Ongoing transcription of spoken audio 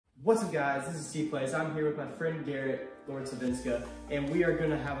What's up guys, this is T-Plays. I'm here with my friend Garrett, Lord Savinska, and we are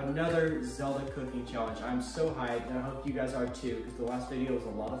gonna have another Zelda cooking challenge. I'm so hyped, and I hope you guys are too, because the last video was a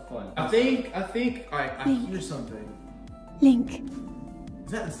lot of fun. I think, I hear something. Link.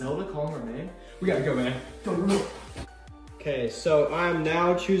 Is that Zelda calling her name? We gotta go, man. Go. Okay, so I'm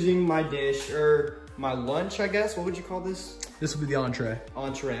now choosing my dish, or my lunch, I guess. What would you call this? This will be the entree.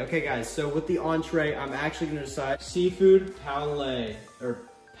 Entree. Okay, guys, so with the entree, I'm actually gonna decide seafood palais, or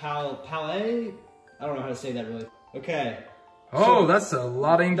palais? I don't know how to say that really. Okay. Oh, so that's a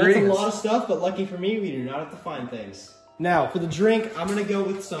lot of ingredients. that's a lot of stuff, but lucky for me, we do not have to find things. Now, for the drink, I'm gonna go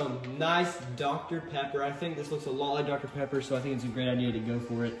with some nice Dr. Pepper. I think this looks a lot like Dr. Pepper, so I think it's a great idea to go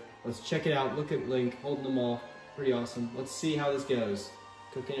for it. Let's check it out. Look at Link holding them all. Pretty awesome. Let's see how this goes.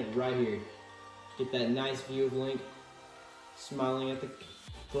 Cooking it right here. Get that nice view of Link smiling at the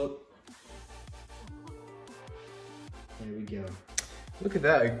cook. There we go. Look at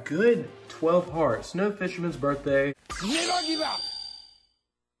that, a good 12 hearts. No fisherman's birthday. Never give up!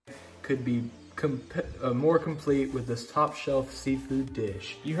 Could be more complete with this top shelf seafood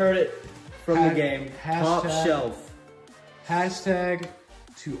dish. You heard it from the game. Top shelf. Hashtag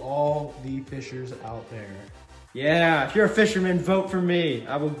to all the fishers out there. Yeah, if you're a fisherman, vote for me.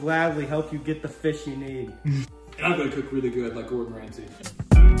 I will gladly help you get the fish you need. And I'm gonna cook really good like Gordon Ramsay.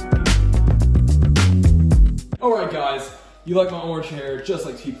 All right, guys. You like my orange hair, just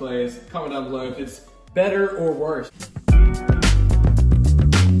like T-Plays. Comment down below if it's better or worse.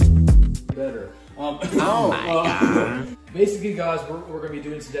 Better. Oh my God. Basically, guys, what we're gonna be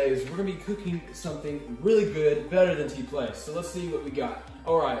doing today is we're gonna be cooking something really good, better than T-Plays. So let's see what we got.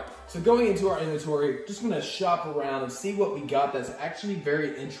 All right, so going into our inventory, just gonna shop around and see what we got that's actually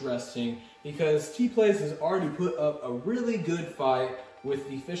very interesting because T-Plays has already put up a really good fight with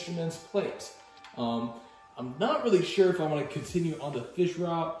the Fisherman's Plate. I'm not really sure if I want to continue on the fish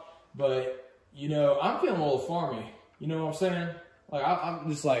route, but you know, I'm feeling a little farmy. You know what I'm saying? Like I'm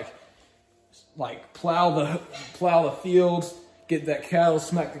just like plow the fields, get that cattle,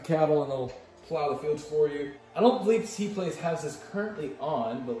 smack the cattle, and they'll plow the fields for you. I don't believe T-Plays has this currently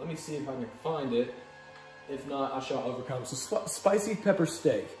on, but let me see if I can find it. If not, I shall overcome. So spicy pepper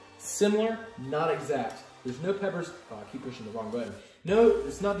steak, similar, not exact. There's no peppers. Oh, I keep pushing the wrong button. No,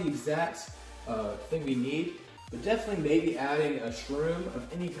 it's not the exact thing we need, but definitely maybe adding a shroom of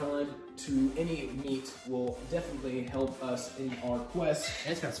any kind to any meat will definitely help us in our quest.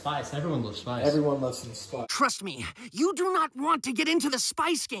 And it's got spice. Everyone loves spice. Everyone loves some spice. Trust me, you do not want to get into the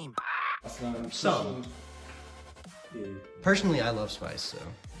spice game. Personally, I love spice, so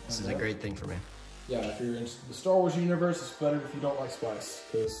this is a great thing for me. Yeah, if you're in the Star Wars universe, it's better if you don't like spice,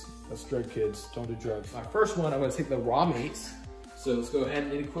 because that's drug kids, don't do drugs. My first one, I'm gonna take the raw meats. So let's go ahead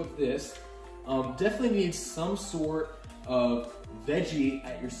and equip this. Definitely need some sort of veggie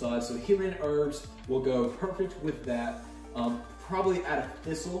at your side, so healing herbs will go perfect with that. Probably add a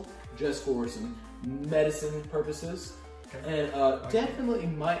thistle just for some medicine purposes. Okay. And definitely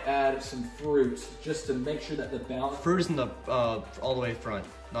might add some fruit just to make sure that the balance. Fruit is in the all the way front,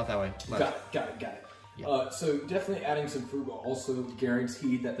 not that way. Left. Got it. Yeah. So definitely adding some fruit will also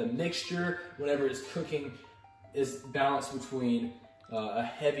guarantee that the mixture, whenever it's cooking, is balanced between a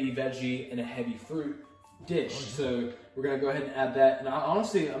heavy veggie and a heavy fruit dish. So we're gonna go ahead and add that. And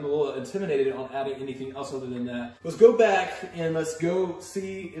honestly, I'm a little intimidated on adding anything else other than that. Let's go back and let's go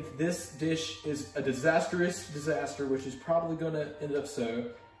see if this dish is a disastrous disaster, which is probably gonna end up so,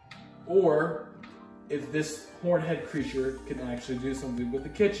 or if this hornhead creature can actually do something with the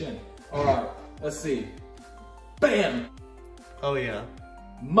kitchen. All right, let's see. Bam! Oh yeah.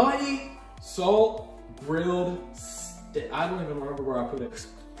 Mighty salt grilled steak. I don't even remember where I put it.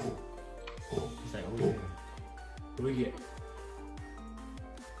 What do we get?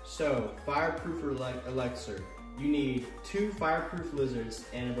 So, fireproof elixir. You need 2 fireproof lizards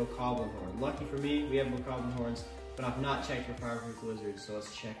and a bokoblin horn. Lucky for me, we have bokoblin horns, but I've not checked for fireproof lizards, so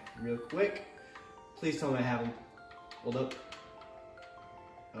let's check real quick. Please tell me I have them. Hold up.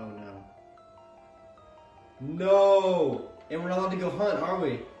 Oh no. No! And we're not allowed to go hunt, are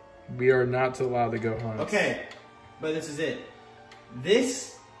we? We are not allowed to go hunt. Okay, but this is it.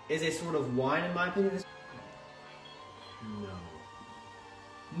 This is a sort of wine in my opinion.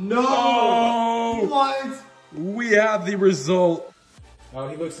 No! What? We have the result. Oh,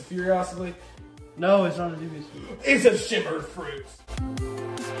 he looks furiously. No, it's not a dubious. It's a shimmered fruit.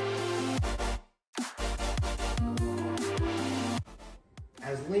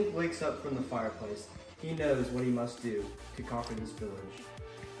 As Link wakes up from the fireplace, he knows what he must do to conquer this village.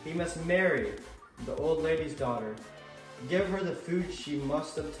 He must marry the old lady's daughter, give her the food she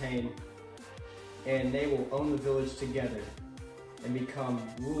must obtain, and they will own the village together. and become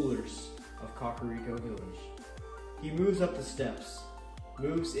rulers of Kakariko Village. He moves up the steps,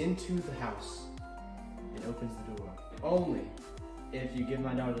 moves into the house, and opens the door. Only if you give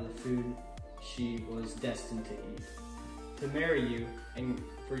my daughter the food she was destined to eat. To marry you, and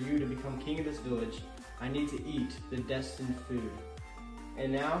for you to become king of this village, I need to eat the destined food.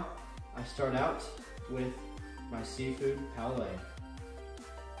 And now, I start out with my seafood palais.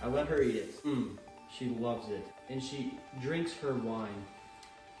 I let her eat it. She loves it. And she drinks her wine.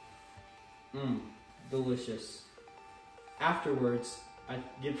 Delicious. Afterwards, I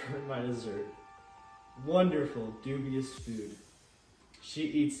give her my dessert. Wonderful, dubious food. She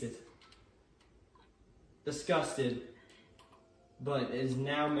eats it. Disgusted, but is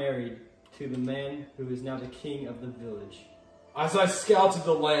now married to the man who is now the king of the village. As I scouted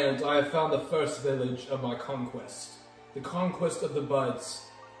the land, I have found the first village of my conquest. The conquest of the buds,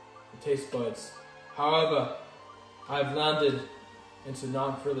 the taste buds. However, I have landed into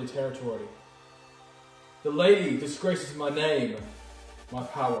non-friendly territory. The lady disgraces my name, my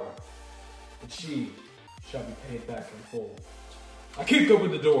power, but she shall be paid back in full. I kick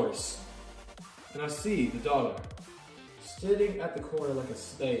open the doors, and I see the daughter sitting at the corner like a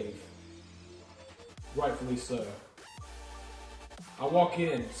slave, rightfully so. I walk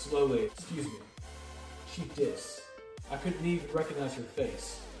in slowly. Excuse me. She dips. I couldn't even recognize her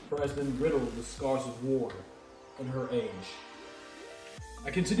face, for it has been riddled with scars of war in her age. I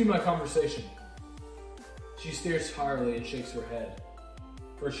continue my conversation. She stares tiredly and shakes her head,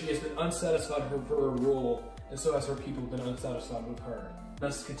 for she has been unsatisfied with her rule, and so has her people been unsatisfied with her. I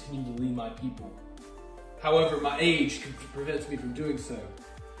must continue to lead my people. However, my age prevents me from doing so,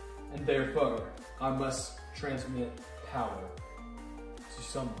 and therefore I must transmit power to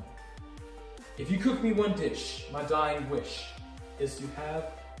someone. If you cook me one dish, my dying wish is to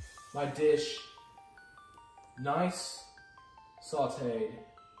have my dish nice, sauteed,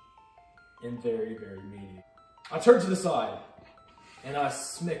 and very, very meaty. I turn to the side, and I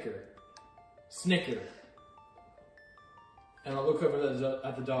snicker, and I look over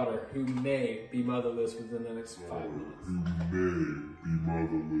at the daughter, who may be motherless within the next 5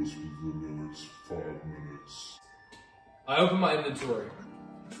 minutes. I open my inventory,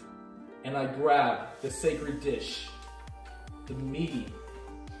 and I grab the sacred dish, the meaty,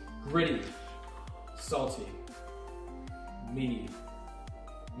 gritty, salty, meaty,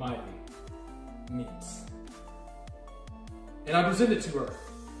 mighty meats. And I present it to her,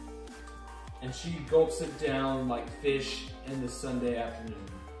 and she gulps it down like fish in the Sunday afternoon.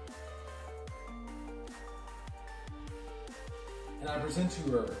 And I present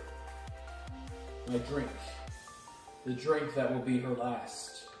to her my drink, the drink that will be her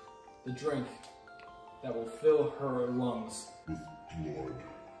last, the drink that will fill her lungs with blood.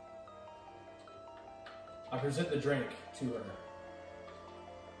 I present the drink to her.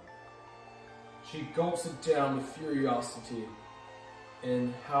 She gulps it down with curiosity,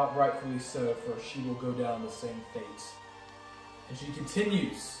 and how rightfully so, for she will go down the same fate. And she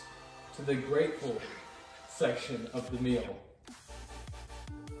continues to the grateful section of the meal,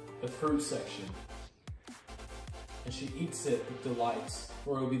 the fruit section. And she eats it with delight,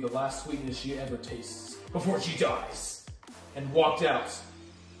 for it will be the last sweetness she ever tastes before she dies. And walked out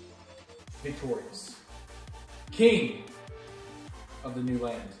victorious, king of the new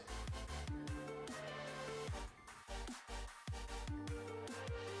land.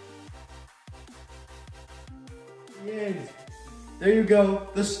 Yay. There you go,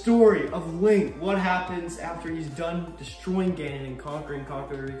 the story of Link. What happens after he's done destroying Ganon and conquering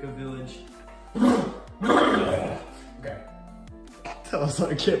Kakariko Village. Okay. That was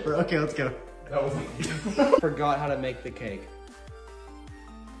like a kid, bro. Okay, let's go. That was Forgot how to make the cake.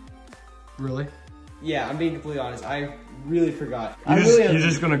 Really? Yeah, I'm being completely honest. I really forgot. You're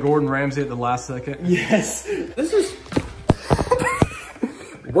just gonna Gordon Ramsay at the last second? Yes. This is...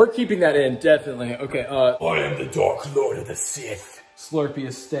 We're keeping that in, definitely. Okay, I am the Dark Lord of the Sith.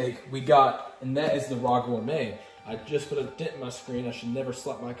 Slurpiest steak we got, and that is the raw gourmet. I just put a dent in my screen. I should never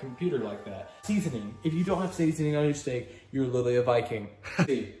slap my computer like that. Seasoning. If you don't have seasoning on your steak, you're literally a Viking.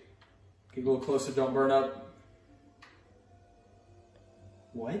 See, get a little closer, don't burn up.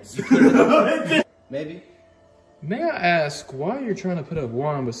 What? Maybe. May I ask why you're trying to put a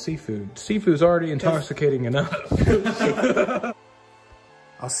wine with seafood? Seafood's already intoxicating enough.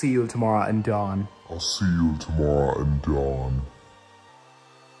 I'll see you tomorrow at dawn.